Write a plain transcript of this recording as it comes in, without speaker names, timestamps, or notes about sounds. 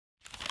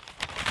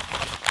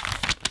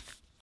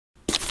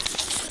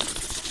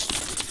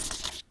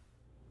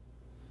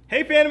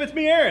Hey fandom, it's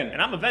me, Aaron.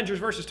 And I'm Avengers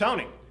versus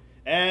Tony.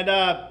 And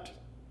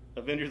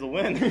Avengers will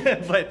win.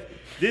 But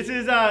this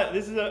is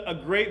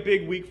a great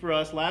big week for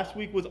us. Last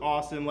week was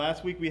awesome.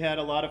 Last week we had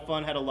a lot of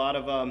fun, had a lot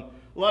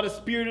of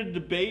spirited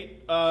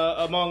debate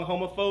among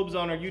homophobes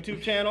on our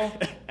YouTube channel,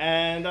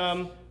 and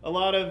a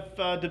lot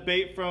of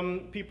debate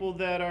from people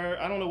that are,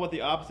 I don't know what the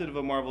opposite of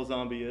a Marvel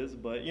zombie is,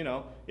 but you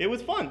know, it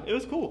was fun. It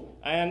was cool.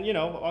 And you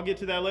know, I'll get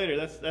to that later.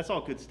 That's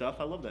all good stuff.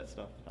 I love that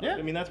stuff. Yeah.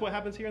 I mean, that's what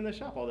happens here in the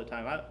shop all the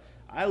time.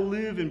 I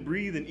live and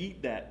breathe and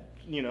eat that.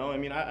 You know, I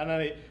mean,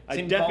 I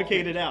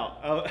defecate it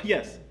out.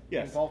 Yes.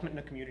 Involvement in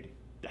the community.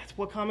 That's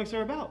what comics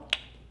are about.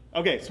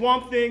 Okay,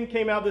 Swamp Thing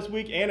came out this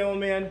week, and Animal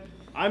Man.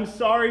 I'm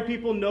sorry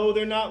people know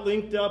they're not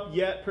linked up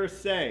yet per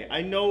se.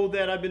 I know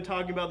that I've been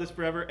talking about this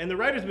forever, and the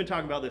writer's been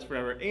talking about this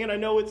forever, and I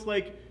know it's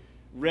like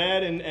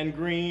red and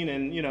green,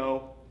 and you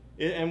know,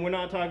 and we're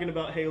not talking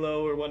about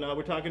Halo or whatnot.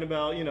 We're talking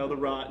about, you know, the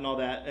rot and all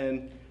that.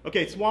 And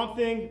okay, Swamp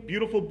Thing,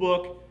 beautiful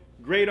book,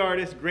 great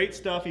artist, great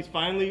stuff. He's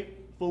finally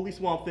fully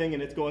Swamp Thing,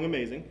 and it's going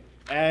amazing.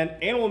 And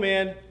Animal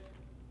Man,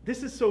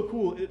 this is so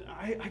cool.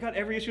 I got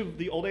every issue of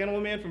the old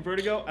Animal Man from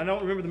Vertigo. I don't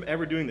remember them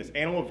ever doing this.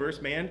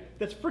 Animal-verse Man,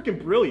 that's freaking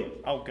brilliant.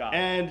 Oh god.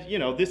 And you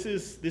know, this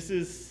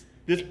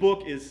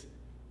book is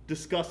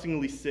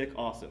disgustingly sick,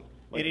 awesome.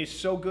 Like, it is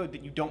so good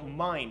that you don't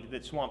mind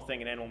that Swamp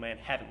Thing and Animal Man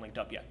haven't linked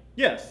up yet.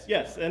 Yes,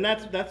 and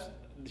that's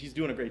he's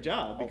doing a great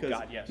job, because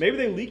yes. Maybe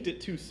they leaked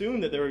it too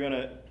soon that they were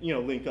gonna, you know,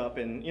 link up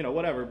and, you know,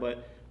 whatever.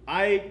 But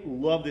I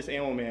love this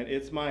Animal Man.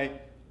 It's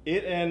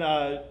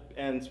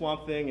and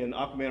Swamp Thing and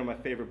Aquaman are my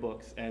favorite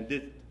books, and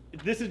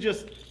this is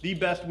just the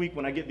best week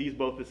when I get these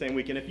both the same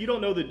week. And if you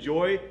don't know the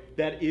joy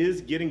that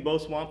is getting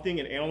both Swamp Thing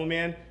and Animal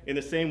Man in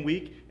the same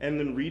week and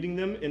then reading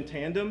them in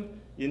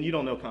tandem, then you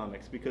don't know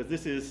comics, because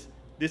this is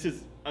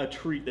a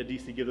treat that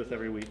DC gives us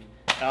every week.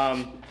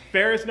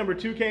 Ferris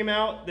 #2 came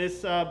out.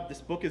 This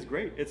book is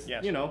great. It's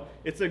you know,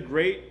 it's a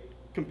great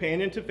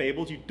companion to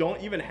Fables. You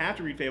don't even have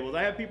to read Fables.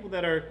 I have people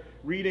that are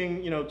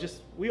reading, you know,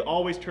 we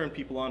always turn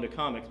people on to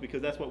comics,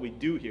 because that's what we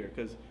do here,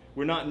 because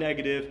we're not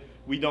negative.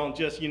 We don't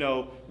just, you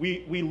know,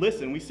 we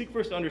listen. We seek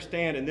first to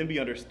understand and then be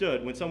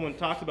understood. When someone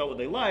talks about what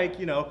they like,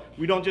 you know,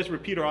 we don't just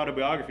repeat our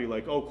autobiography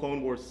like, oh,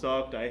 Clone Wars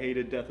sucked, I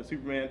hated Death of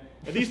Superman.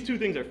 And these two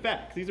things are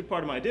facts. These are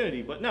part of my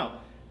identity. But no,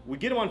 we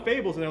get them on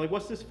Fables and they're like,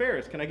 what's this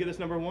Ferris? Can I get this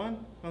 #1?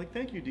 I'm like,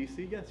 thank you,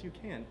 DC. Yes, you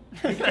can.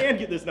 You can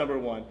get this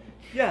 #1.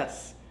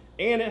 Yes.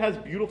 And it has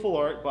beautiful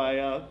art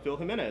by Phil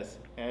Jimenez.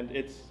 And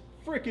it's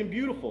freaking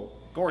beautiful.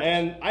 Gorgeous.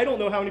 And I don't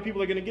know how many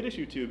people are going to get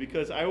issue 2,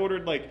 because I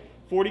ordered like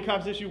 40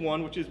 copies issue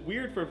 1, which is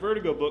weird for a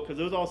Vertigo book because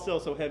those all sell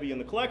so heavy in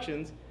the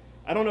collections.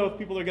 I don't know if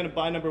people are going to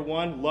buy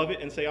 #1, love it,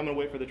 and say I'm going to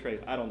wait for the trade.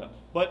 I don't know.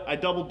 But I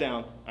doubled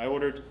down. I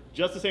ordered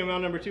just the same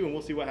amount #2, and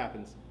we'll see what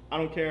happens. I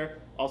don't care.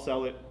 I'll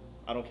sell it.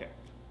 I don't care.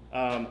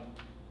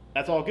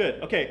 That's all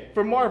good. Okay,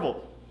 for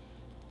Marvel.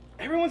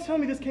 Everyone's telling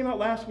me this came out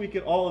last week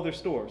at all of their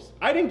stores.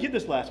 I didn't get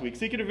this last week.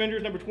 Secret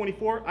Avengers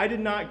 #24, I did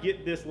not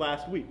get this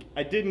last week.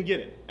 I didn't get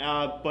it.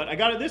 But I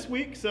got it this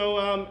week, so,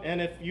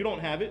 and if you don't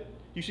have it,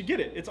 you should get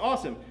it. It's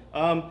awesome.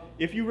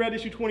 If you read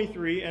issue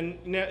 23,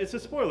 and now it's a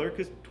spoiler,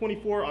 because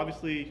 24,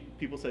 obviously,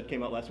 people said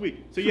came out last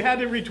week. So you had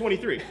to read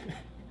 23.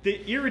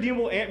 The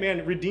irredeemable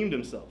Ant-Man redeemed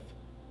himself.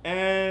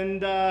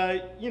 And,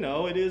 you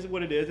know, it is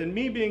what it is. And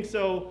me being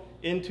so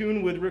in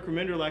tune with Rick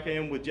Remender like I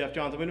am with Jeff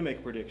Johns, I'm going to make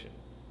a prediction.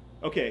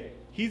 Okay,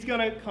 he's going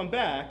to come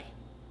back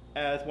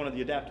as one of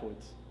the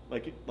adaptoids,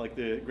 like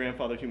the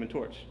grandfather Human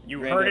Torch. You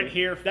heard it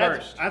here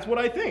first. That's what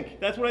I think.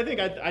 That's what I think.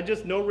 I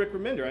just know Rick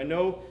Remender. I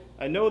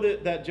know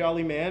that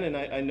jolly man, and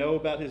I know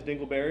about his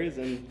dingleberries,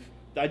 and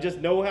I just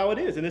know how it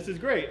is, and this is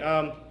great.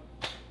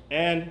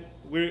 And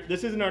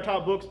this isn't our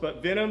top books,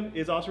 but Venom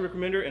is also Rick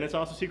Remender, and it's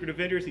also Secret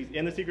Avengers. He's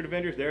in the Secret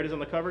Avengers. There it is on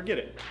the cover. Get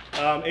it.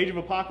 Age of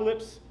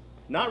Apocalypse,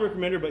 not Rick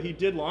Remender, but he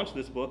did launch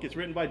this book. It's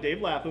written by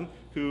Dave Lapham,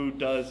 who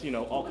does, you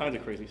know, all kinds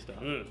of crazy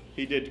stuff.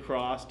 He did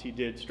Crossed. He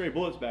did Stray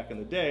Bullets back in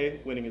the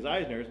day, winning his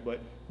Eisners, but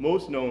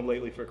most known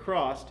lately for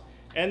Crossed.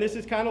 And this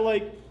is kind of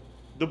like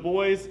The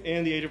Boys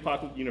in the Age of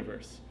Apocalypse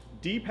universe.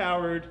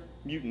 Depowered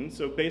mutants,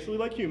 so basically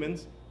like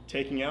humans,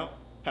 taking out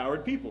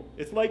powered people.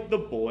 It's like The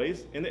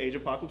Boys in the Age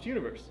of Apocalypse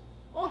universe.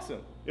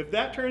 Awesome. If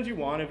that turns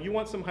you on, if you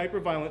want some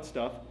hyper-violent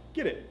stuff,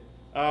 get it.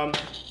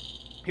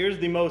 Here's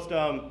the most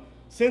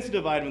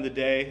sensitive item of the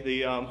day,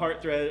 the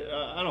heart thread.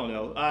 I don't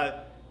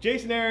know.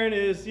 Jason Aaron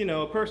is, you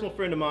know, a personal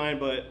friend of mine,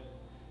 but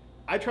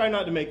I try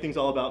not to make things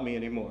all about me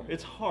anymore.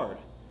 It's hard.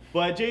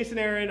 But Jason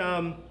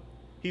Aaron,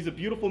 he's a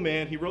beautiful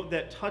man. He wrote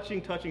that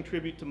touching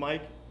tribute to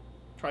Mike,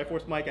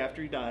 Triforce Mike,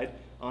 after he died,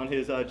 on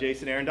his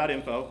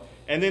jasonaaron.info.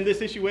 And then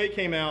this issue 8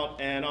 came out,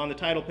 and on the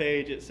title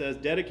page it says,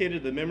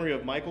 dedicated to the memory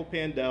of Michael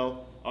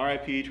Pandel,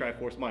 RIP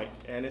Triforce Mike.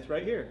 And it's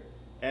right here.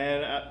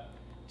 And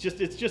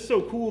it's just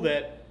so cool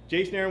that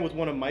Jason Aaron was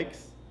one of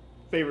Mike's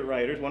favorite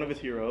writers, one of his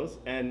heroes,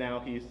 and now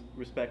he's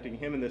respecting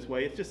him in this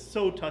way. It's just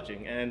so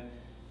touching. And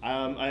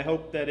I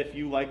hope that if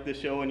you like this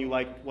show and you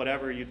like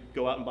whatever, you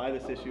go out and buy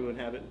this issue and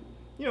have it,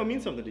 you know,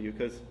 mean something to you.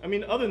 Because, I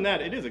mean, other than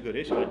that, it is a good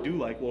issue. I do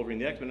like Wolverine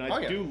the X-Men, and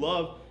I do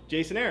love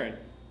Jason Aaron.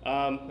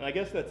 I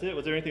guess that's it.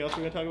 Was there anything else we're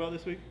going to talk about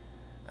this week?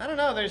 I don't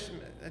know. There's.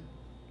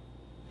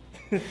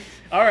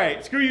 All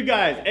right, screw you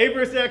guys. A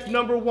vs. X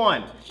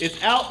 #1.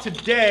 It's out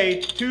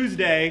today,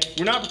 Tuesday.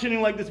 We're not pretending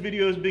like this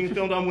video is being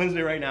filmed on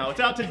Wednesday right now. It's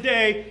out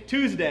today,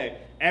 Tuesday.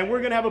 And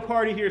we're gonna have a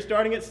party here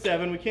starting at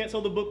 7. We can't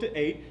sell the book to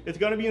 8. It's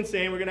gonna be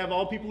insane. We're gonna have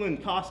all people in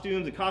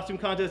costumes, a costume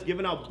contest,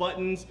 giving out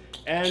buttons,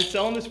 and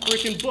selling this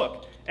freaking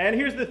book. And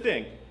here's the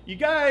thing. You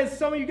guys,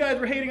 some of you guys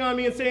were hating on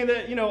me and saying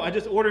that, you know, I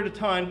just ordered a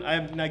ton.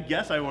 I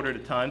guess I ordered a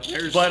ton.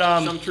 There's but,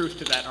 some truth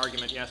to that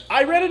argument, yes.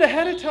 I read it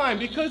ahead of time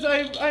because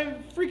I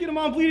freaking am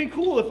on Bleeding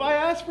Cool. If I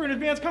ask for an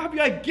advanced copy,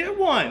 I get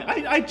one.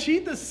 I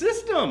cheat the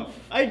system.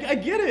 I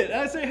get it.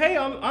 I say, hey,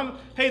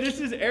 hey,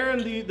 this is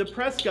Aaron, the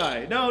press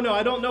guy. No,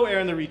 I don't know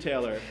Aaron the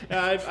retailer.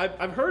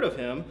 I've heard of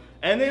him.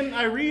 And then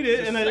I read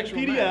it in a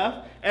PDF,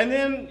 man. And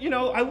then, you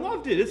know, I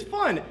loved it. It's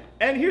fun.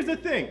 And here's the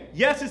thing.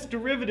 Yes, it's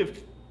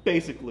derivative.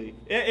 Basically,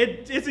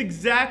 it's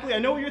exactly, I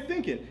know what you're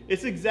thinking.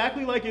 It's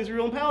exactly like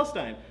Israel and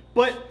Palestine.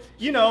 But,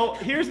 you know,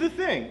 here's the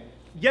thing.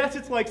 Yes,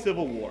 it's like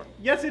Civil War.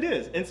 Yes, it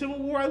is. And Civil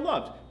War I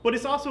loved. But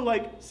it's also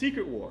like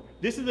Secret War.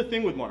 This is the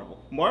thing with Marvel.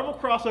 Marvel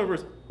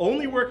crossovers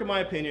only work, in my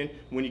opinion,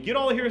 when you get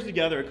all the heroes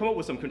together and come up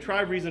with some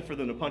contrived reason for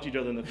them to punch each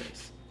other in the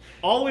face.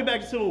 All the way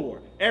back to Civil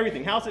War.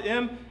 Everything. House of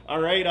M, all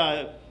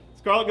right,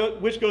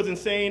 Scarlet Witch goes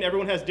insane.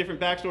 Everyone has different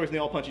backstories and they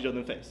all punch each other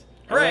in the face.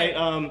 All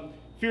right,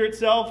 Fear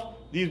itself.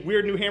 These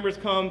weird new hammers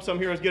come, some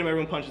heroes get them,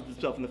 everyone punches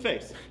themselves in the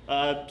face.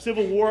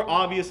 Civil War,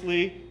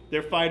 obviously,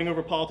 they're fighting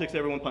over politics,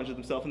 everyone punches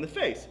themselves in the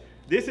face.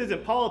 This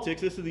isn't politics,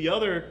 this is the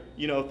other,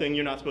 you know, thing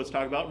you're not supposed to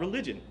talk about,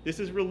 religion. This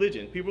is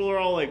religion. People are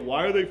all like,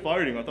 why are they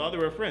fighting? I thought they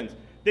were friends.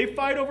 They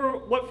fight over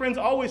what friends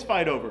always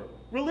fight over,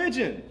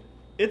 religion.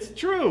 It's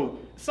true.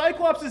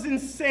 Cyclops is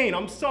insane,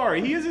 I'm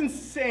sorry, he is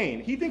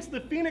insane. He thinks the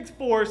Phoenix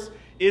Force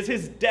is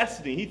his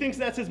destiny. He thinks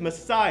that's his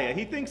messiah.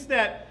 He thinks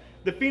that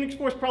the Phoenix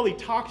Force probably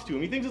talks to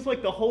him. He thinks it's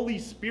like the Holy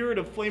Spirit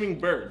of flaming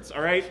birds,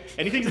 all right?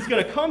 And he thinks it's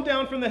gonna come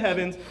down from the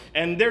heavens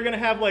and they're gonna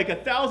have like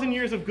 1,000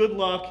 years of good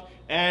luck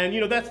and,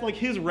 you know, that's like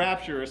his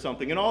rapture or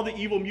something. And all the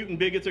evil mutant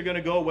bigots are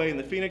gonna go away and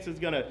the Phoenix is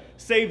gonna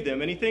save them.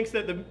 And he thinks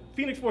that the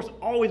Phoenix Force has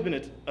always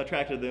been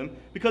attracted to them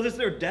because it's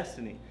their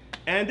destiny.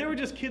 And they were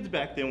just kids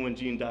back then when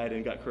Jean died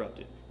and got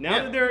corrupted.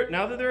 Now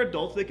that they're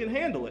adults, they can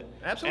handle it.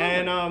 Absolutely.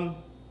 And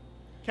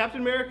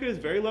Captain America is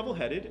very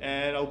level-headed,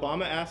 and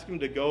Obama asked him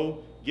to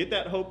go get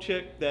that Hope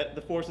chick that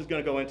the Force is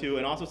going to go into,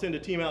 and also send a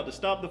team out to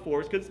stop the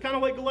Force, because it's kind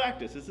of like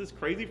Galactus. It's this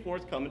crazy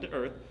Force coming to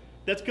Earth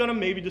that's going to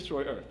maybe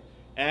destroy Earth.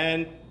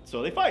 And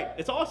so they fight.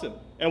 It's awesome.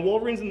 And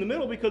Wolverine's in the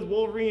middle because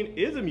Wolverine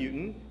is a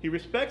mutant. He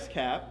respects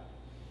Cap.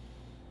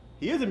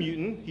 He is a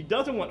mutant. He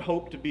doesn't want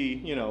Hope to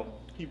be, you know,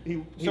 he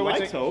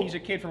likes Hope. He's a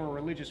kid from a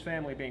religious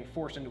family being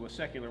forced into a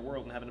secular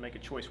world and having to make a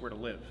choice where to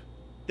live.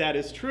 That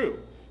is true.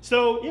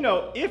 So, you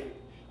know,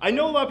 I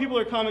know a lot of people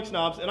are comic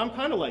snobs, and I'm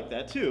kind of like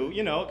that too,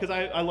 you know, because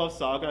I love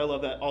Saga, I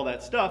love all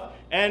that stuff.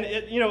 And,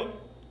 you know,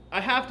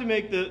 I have to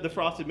make the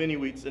Frosted Mini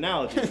Wheats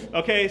analogy,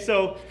 okay?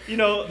 So, you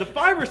know, the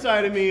fiber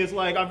side of me is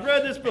like, I've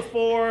read this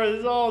before,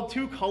 it's all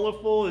too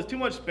colorful, there's too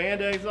much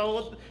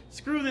spandex,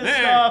 screw this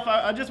stuff,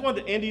 I just want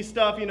the indie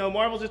stuff, you know,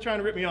 Marvel's just trying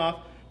to rip me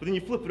off. But then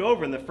you flip it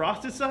over in the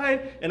Frosted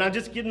side, and I'm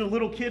just getting a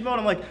little kid mode.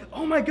 I'm like,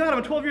 oh my God,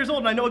 I'm 12 years old,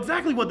 and I know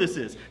exactly what this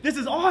is. This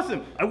is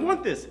awesome. I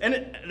want this.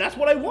 And that's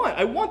what I want.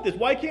 I want this.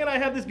 Why can't I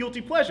have this guilty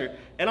pleasure?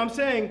 And I'm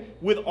saying,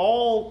 with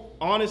all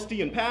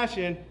honesty and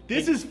passion,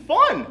 this is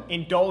fun.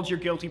 Indulge your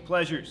guilty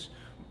pleasures.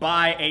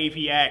 Buy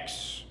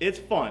AVX. It's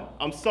fun.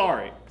 I'm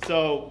sorry.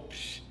 So,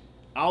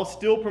 I'll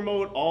still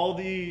promote all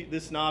the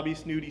snobby,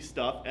 snooty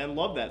stuff and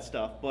love that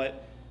stuff,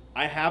 but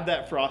I have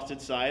that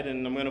Frosted side,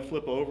 and I'm going to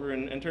flip over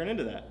and turn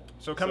into that.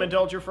 So come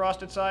indulge your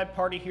Frosted side,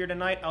 party here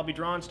tonight. I'll be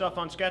drawing stuff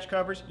on sketch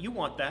covers. You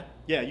want that.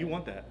 Yeah, you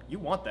want that. You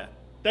want that.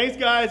 Thanks,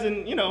 guys,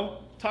 and, you know,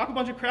 talk a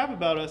bunch of crap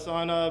about us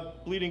on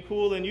Bleeding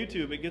Cool and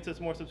YouTube. It gets us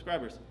more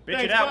subscribers. Bitch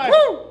Thanks, it out.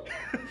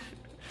 bye.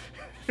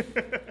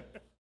 Woo!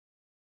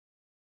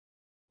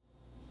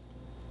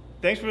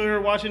 Thanks for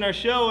watching our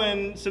show,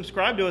 and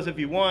subscribe to us if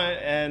you want,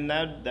 and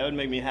that would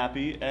make me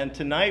happy. And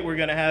tonight we're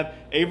gonna have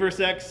A vs.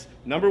 X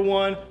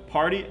 #1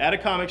 party at a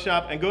comic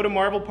shop, and go to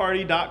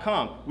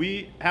marvelparty.com.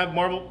 We have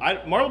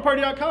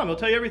marvelparty.com, it'll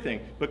tell you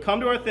everything. But come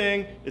to our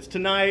thing, it's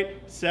tonight,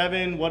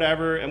 7,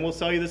 whatever, and we'll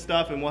sell you the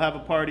stuff, and we'll have a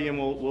party, and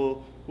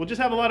we'll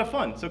just have a lot of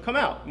fun. So come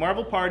out,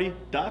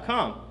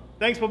 marvelparty.com.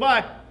 Thanks,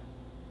 bye-bye.